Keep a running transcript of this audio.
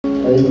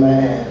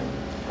Amen.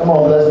 Come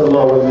on, bless the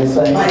Lord with me,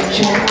 saints.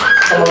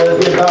 Come on,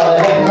 let's give God a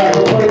hand clap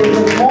of praise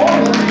this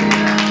morning.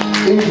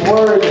 He's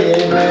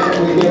worthy, amen.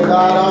 We give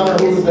God honor,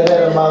 who's the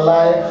head of my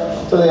life.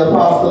 To the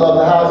apostle of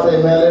the house,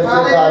 amen. Let's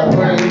give God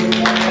praise.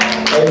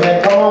 Amen.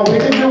 Come on, we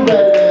can do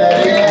better than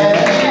that, amen.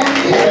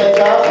 We thank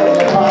God for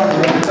the apostle.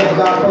 We thank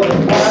God for the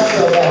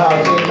pastor of the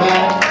house,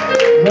 amen.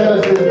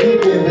 Ministers,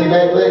 deacons,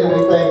 elect lady,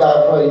 we thank God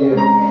for you.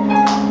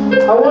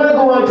 I want to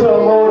go into a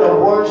mode of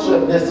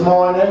worship this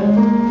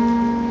morning.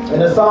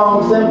 And the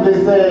song simply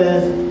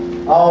says,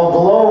 all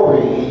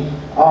glory,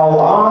 all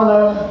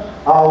honor,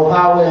 all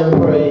power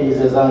and praise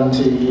is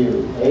unto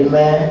you.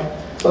 Amen.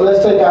 So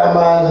let's take our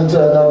minds into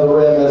another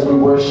realm as we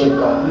worship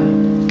God.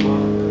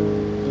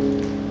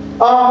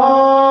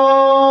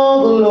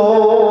 All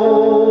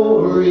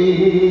glory,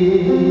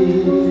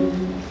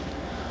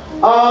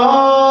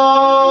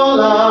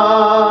 all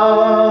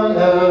honor,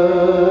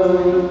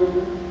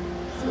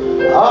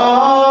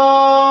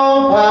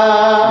 all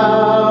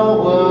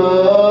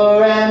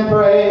power and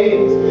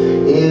praise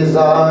is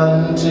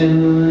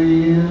unto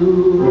you.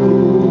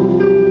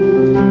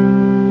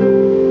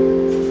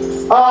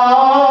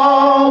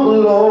 All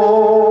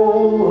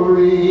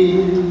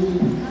glory,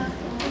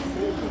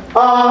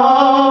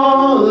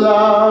 all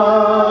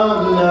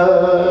honor,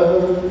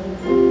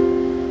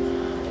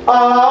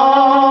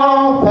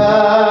 all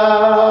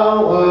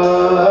power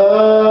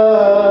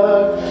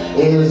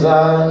is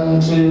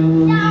unto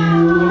you.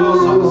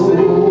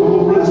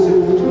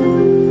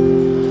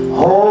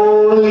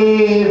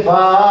 Holy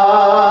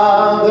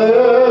Father,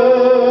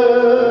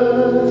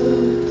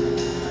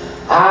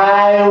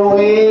 I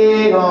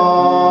wait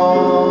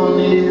on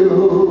you.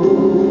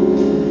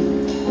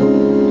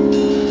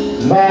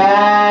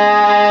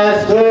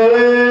 Master,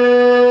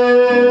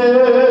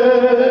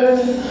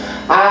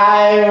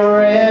 I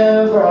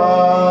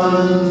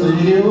reverence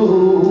you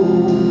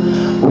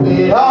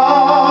with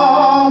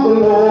all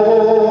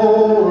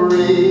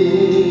glory,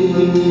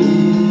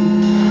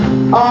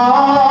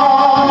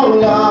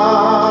 all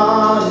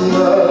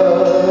honor,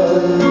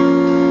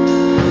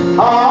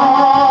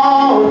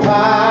 all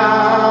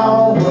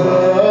power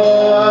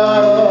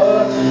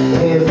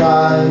is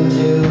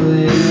unto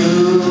you.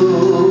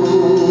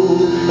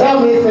 Let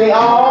me say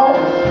all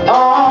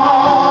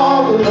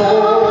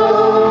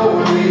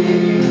glory,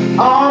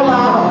 all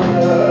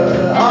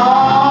honor,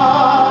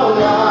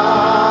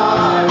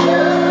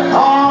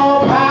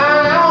 all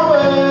power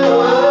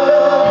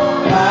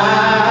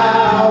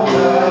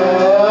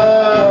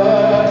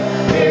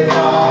is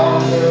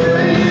unto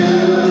you.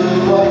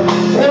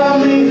 Let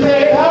me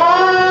say all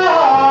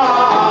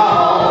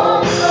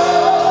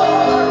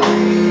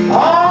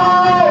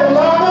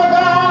honor,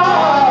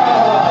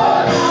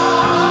 God,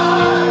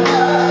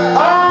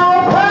 all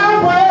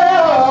power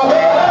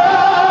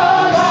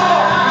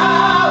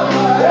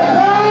is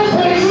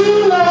unto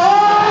you,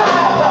 Lord.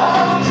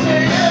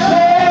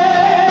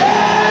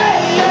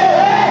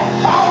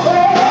 Yeah, all glory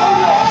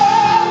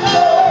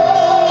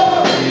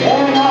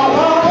and all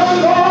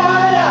honor,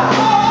 God,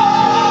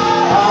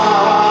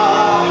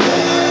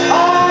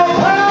 all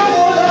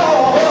power,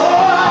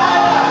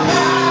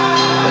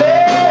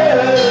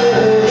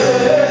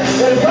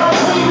 is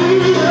unto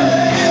you.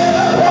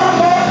 One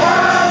more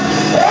time,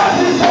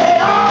 every say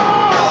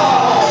all.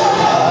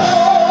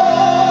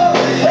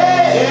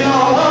 And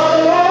all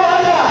honor,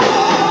 Lord.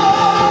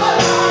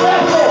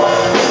 Yes, Lord.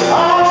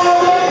 All the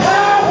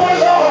power,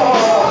 Lord.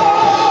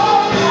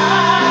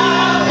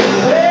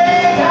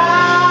 Hey,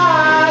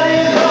 God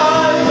is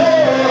unto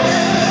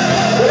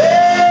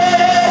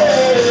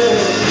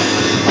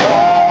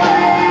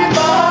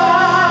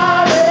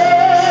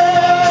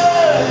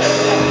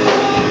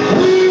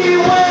we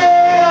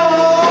wait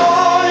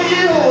on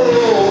you,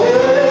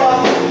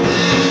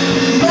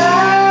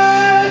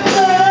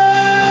 Master.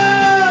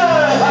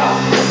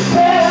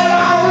 Said I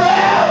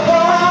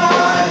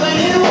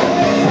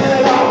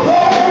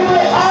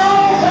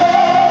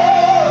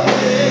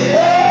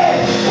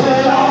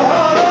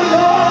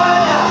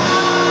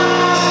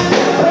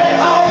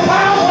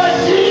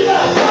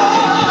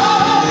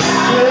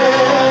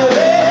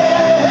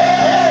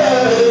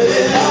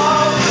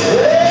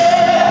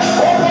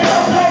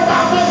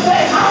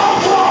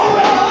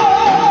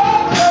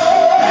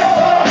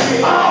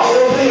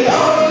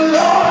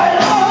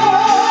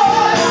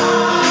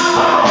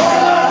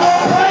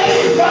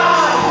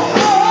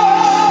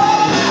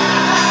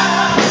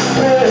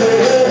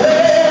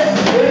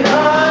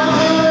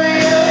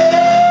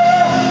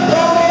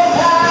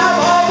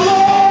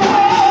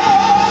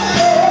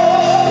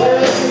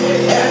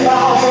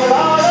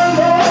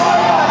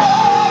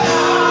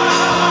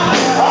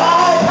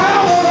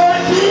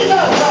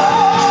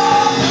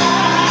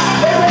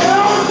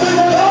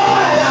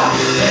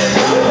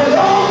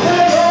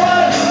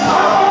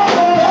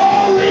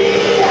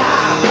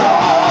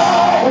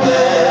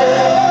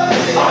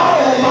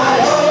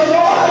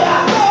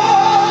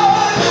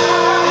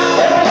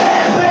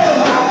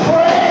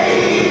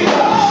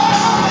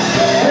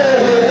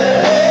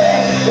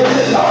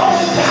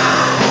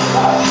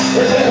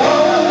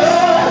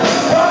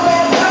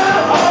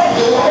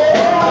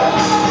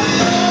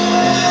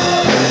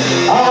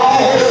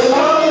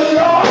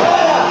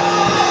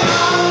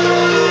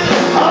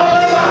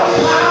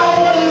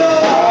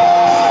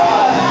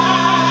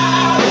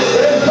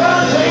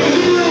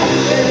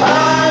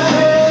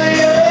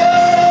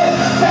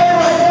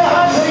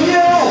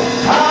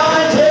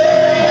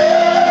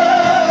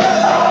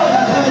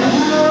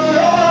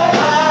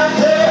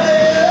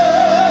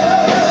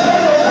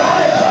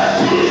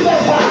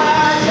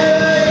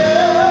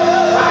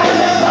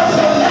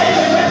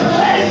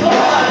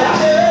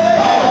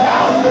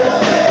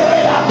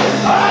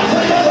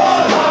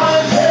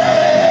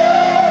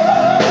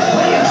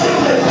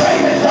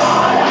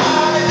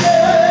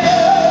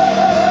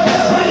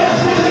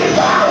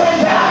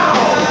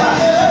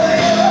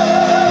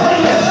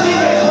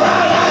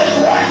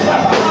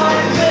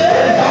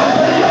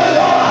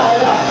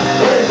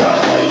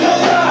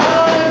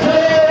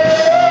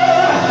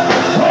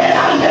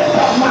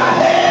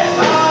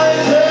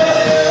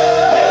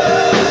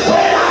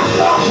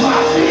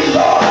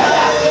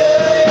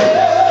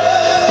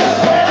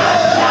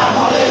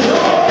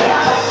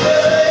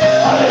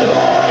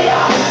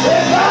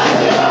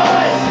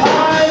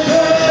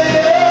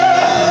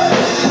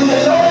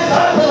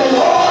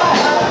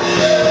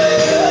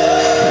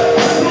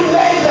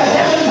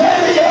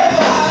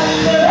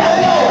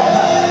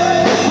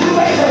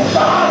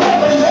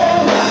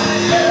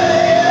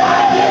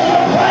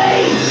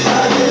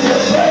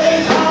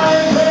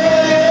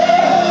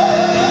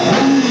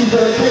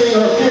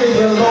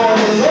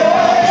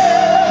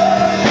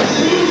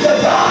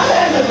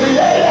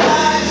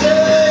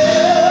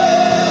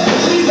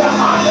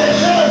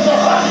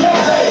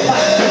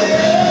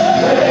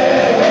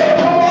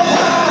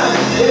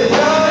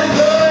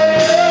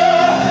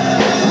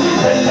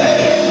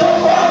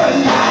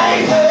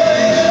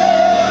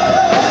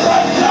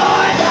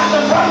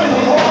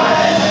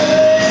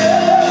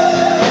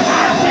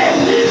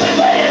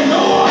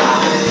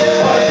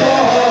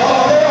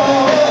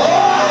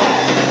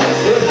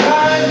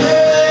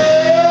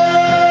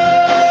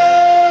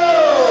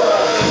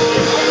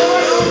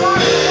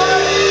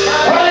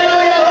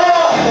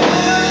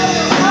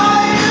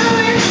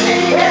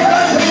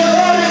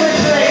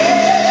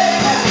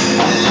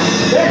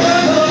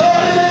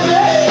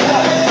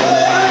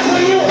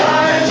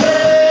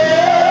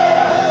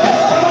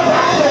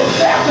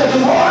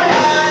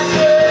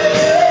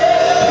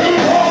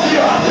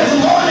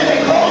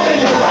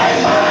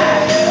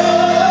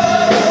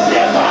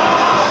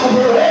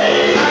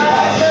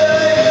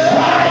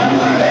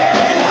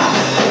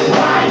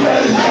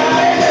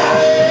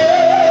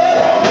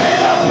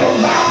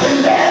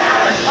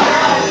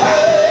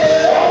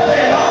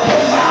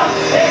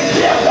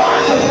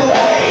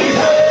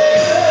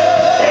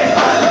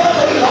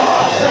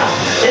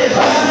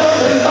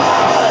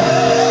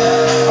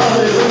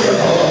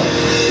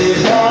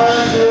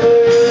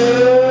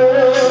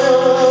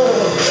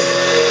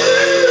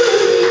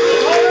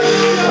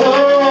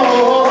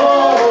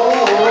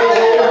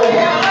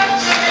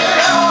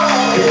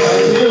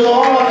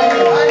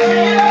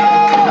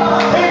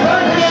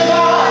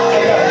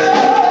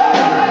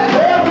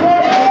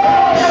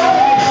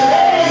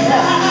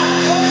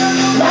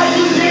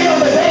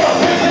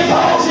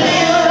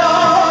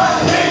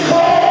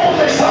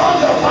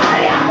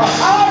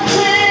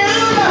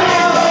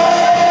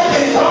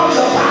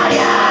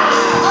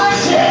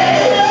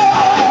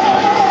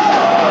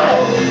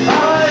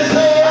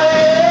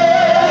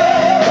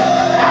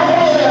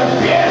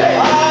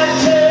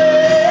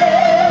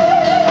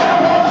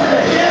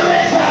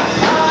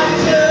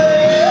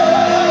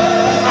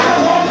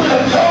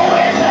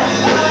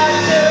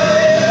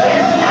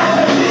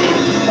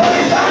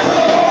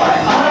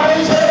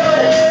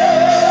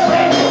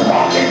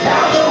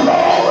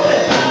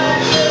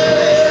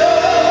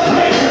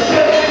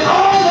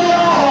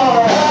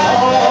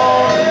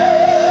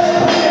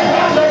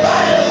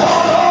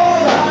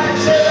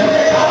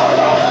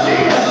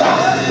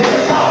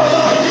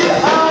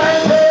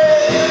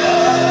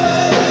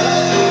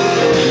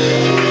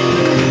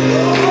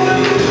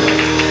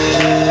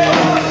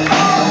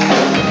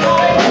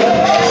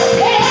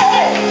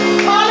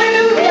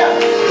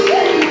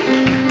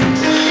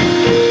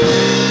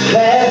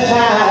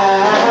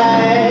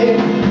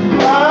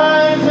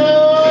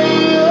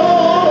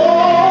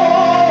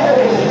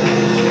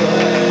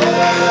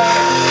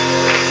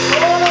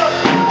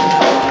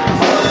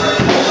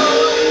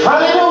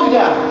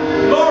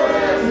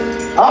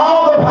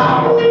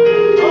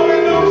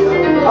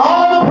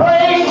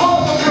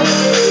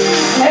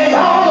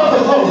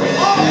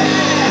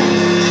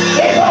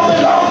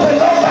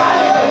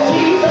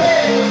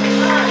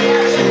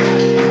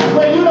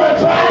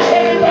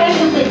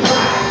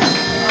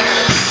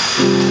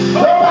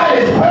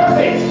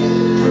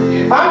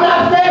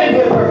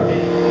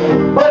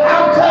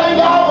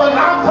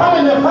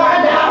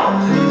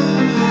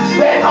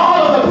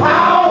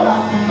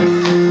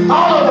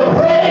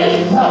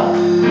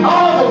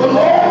all the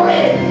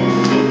glory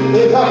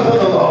is unto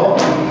the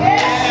Lord.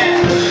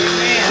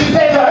 He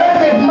said the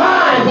earth is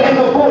mine and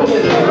the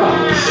fullness thereof.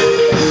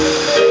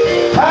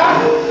 Huh?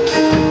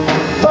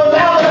 So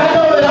now that I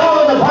know that all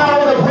of the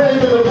power, the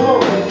praise, and the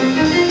glory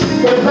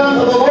is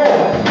unto the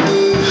Lord,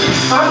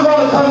 I'm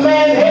going to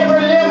command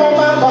every limb on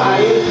my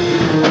body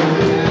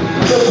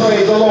to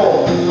praise the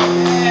Lord.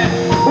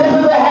 This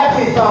is a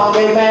happy song,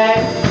 amen.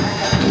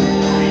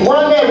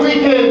 One that we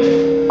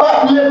can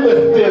uplift the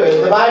spirit.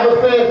 The Bible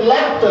says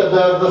laughter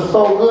does the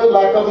soul good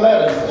like a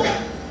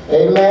medicine.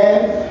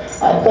 Amen.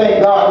 I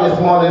thank God this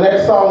morning.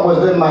 That song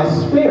was in my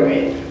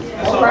spirit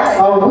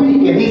a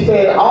week, and he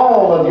said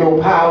all of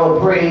your power,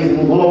 praise,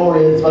 and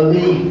glory is for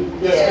me.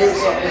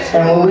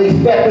 And when we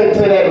step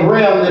into that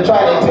realm to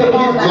try to take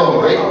his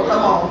glory,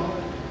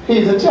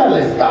 he's a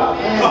jealous God.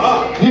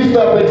 You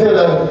step into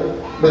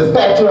the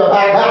statue of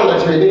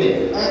idolatry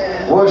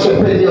then,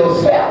 worshiping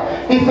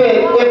yourself. He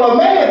said, if a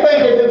man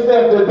thinketh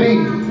himself to be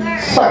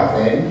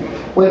something,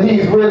 when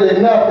he's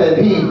really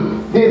nothing, he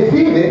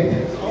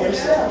deceiveth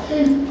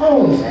his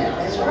own self.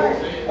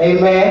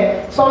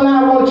 Amen. So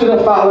now I want you to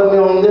follow me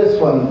on this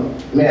one,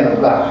 man of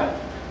God.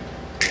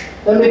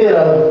 Let me get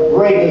a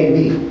reggae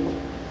beat.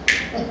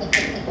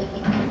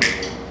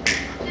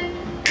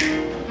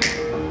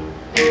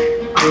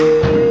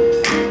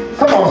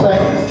 Come on,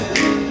 saints.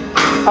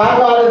 Our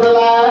God is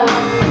alive.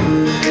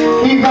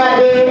 He's not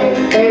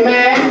dead.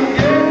 Amen.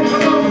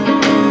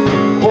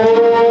 Oh, oh,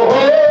 oh,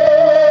 oh.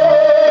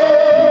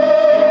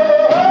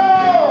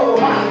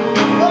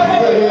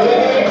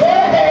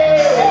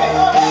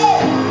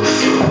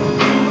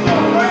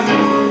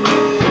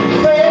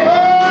 Say, oh,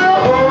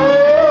 oh,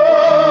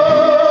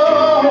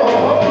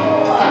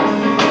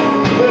 oh.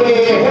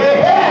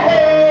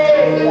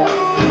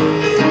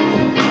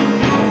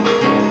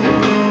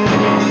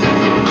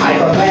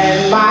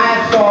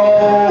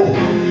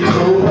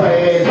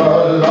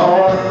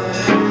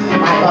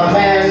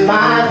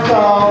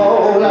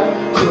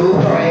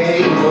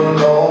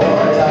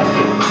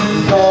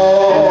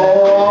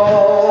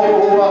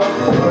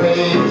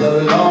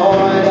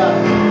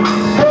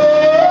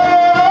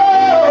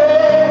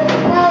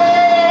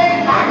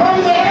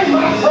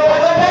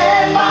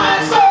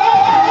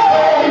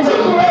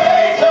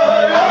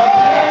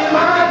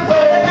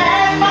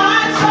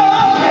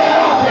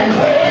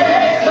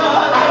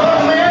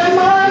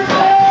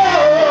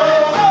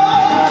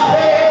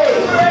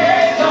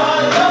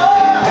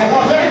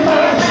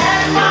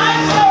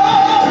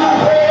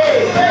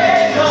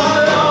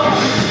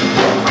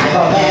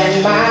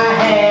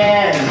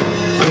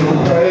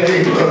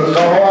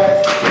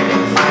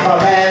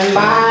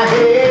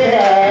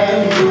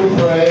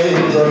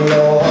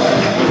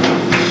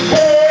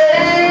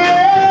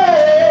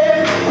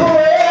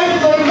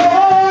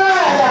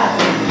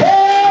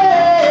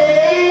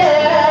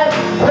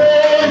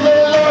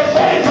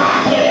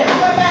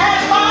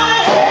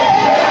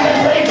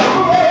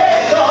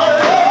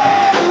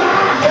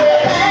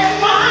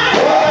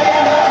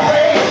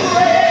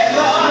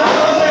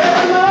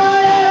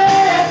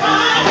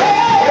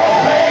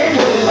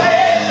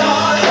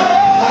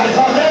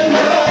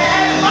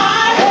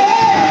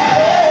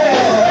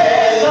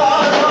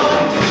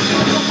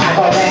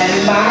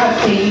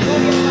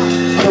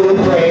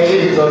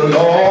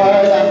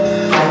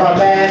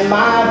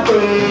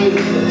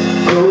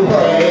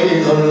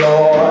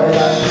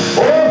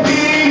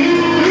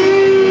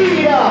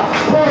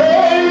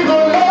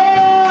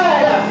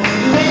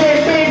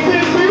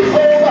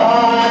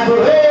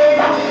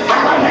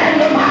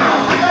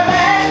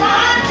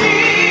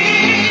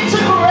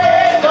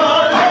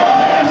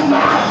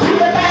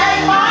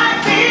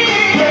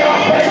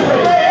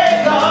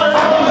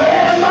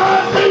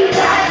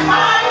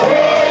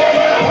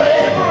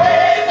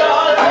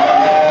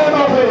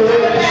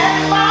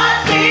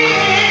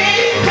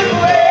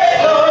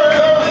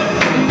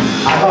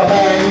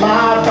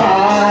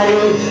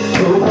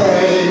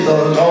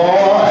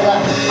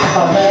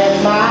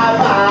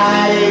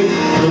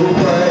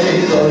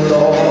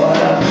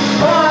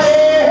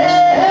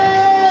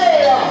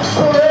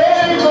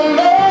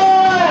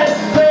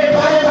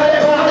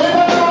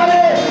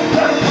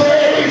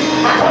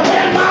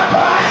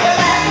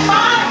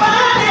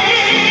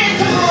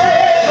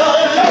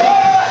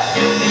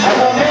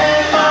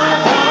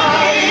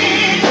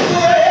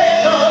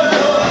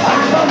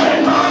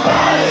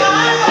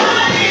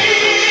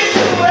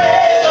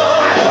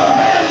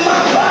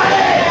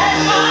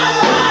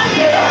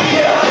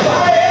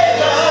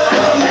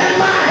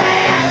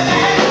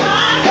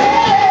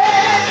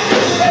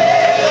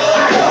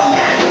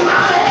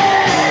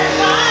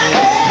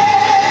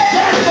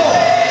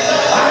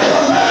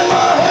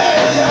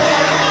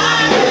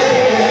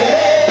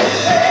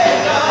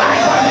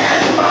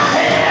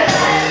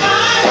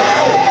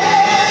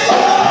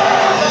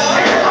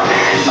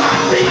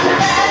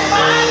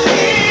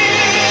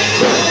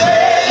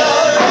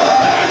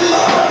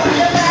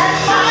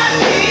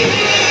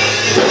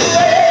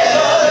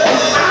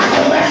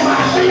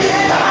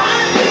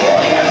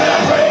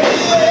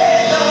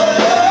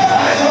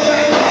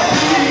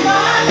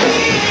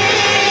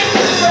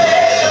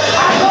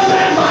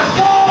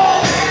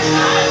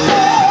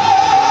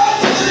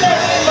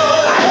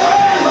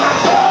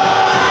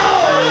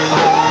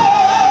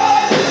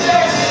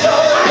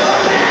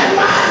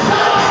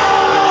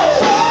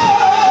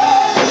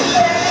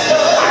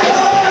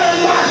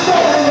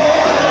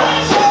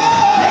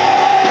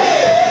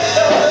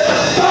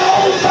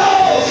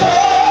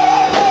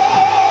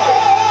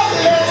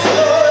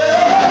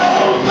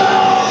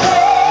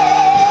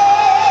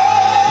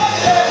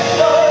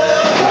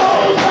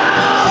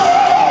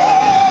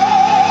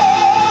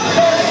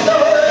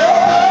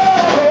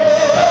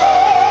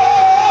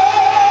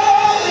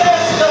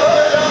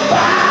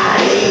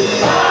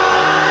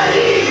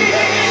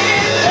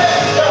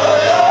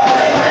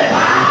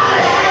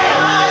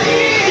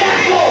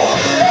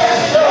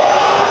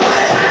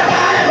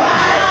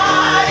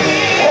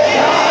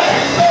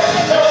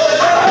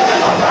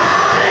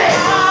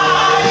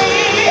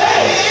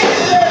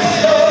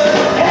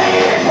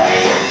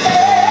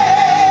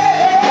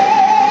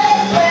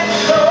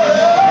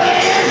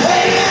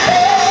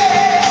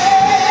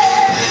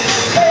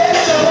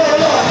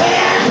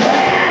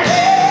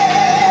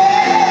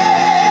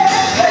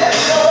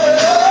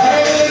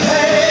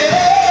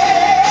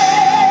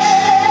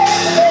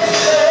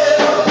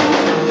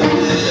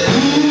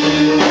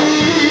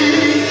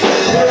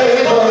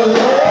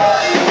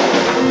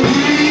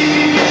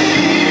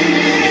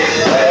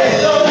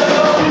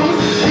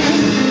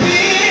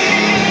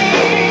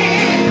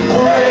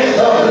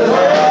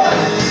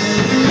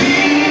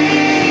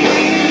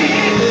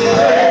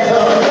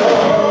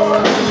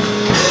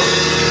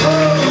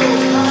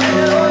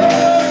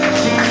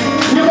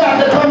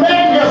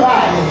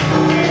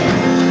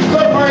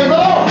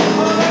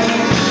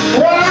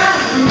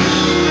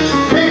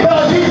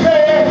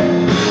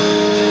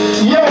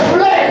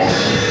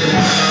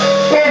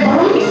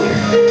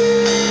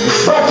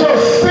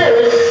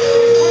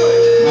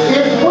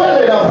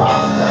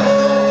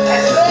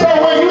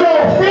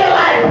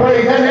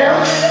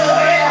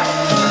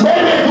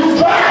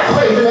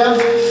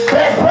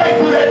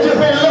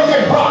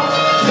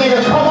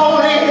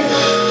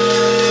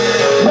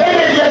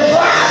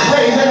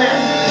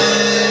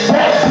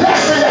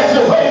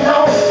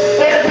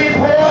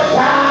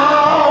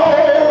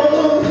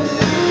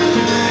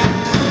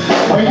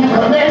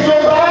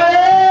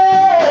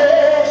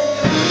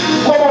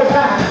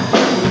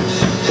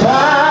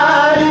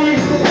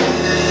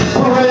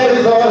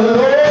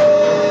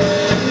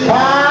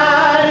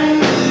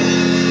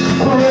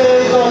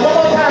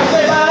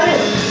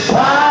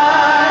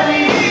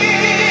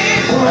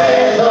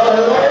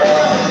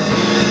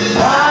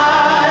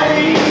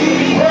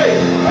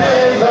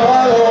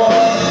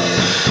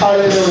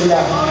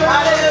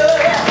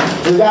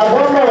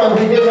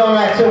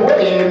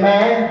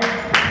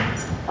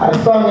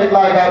 sung it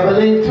like I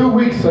believe 2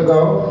 weeks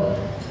ago.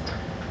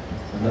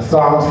 And the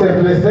song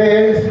simply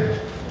says,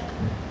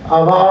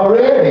 I've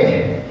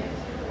already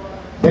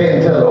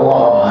been to the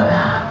Lord.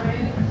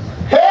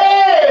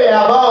 Hey,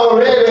 I've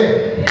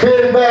already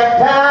been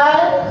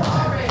baptized.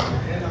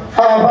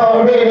 I've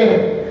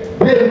already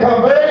been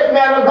converted,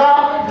 man of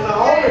God.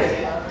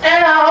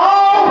 And I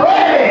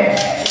already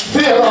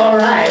feel all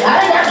right.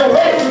 I ain't got to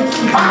wait.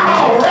 I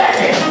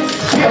already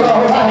feel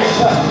all right.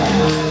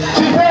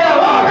 She said,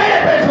 I've already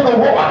been to the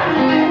water.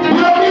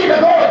 You don't need to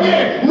go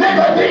again.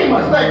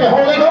 Nicodemus, thank the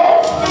Holy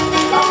Ghost.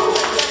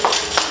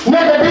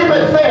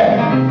 Nicodemus said,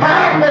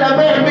 how can a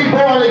man be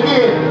born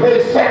again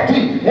except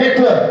he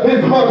enter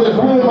his mother's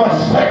womb a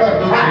second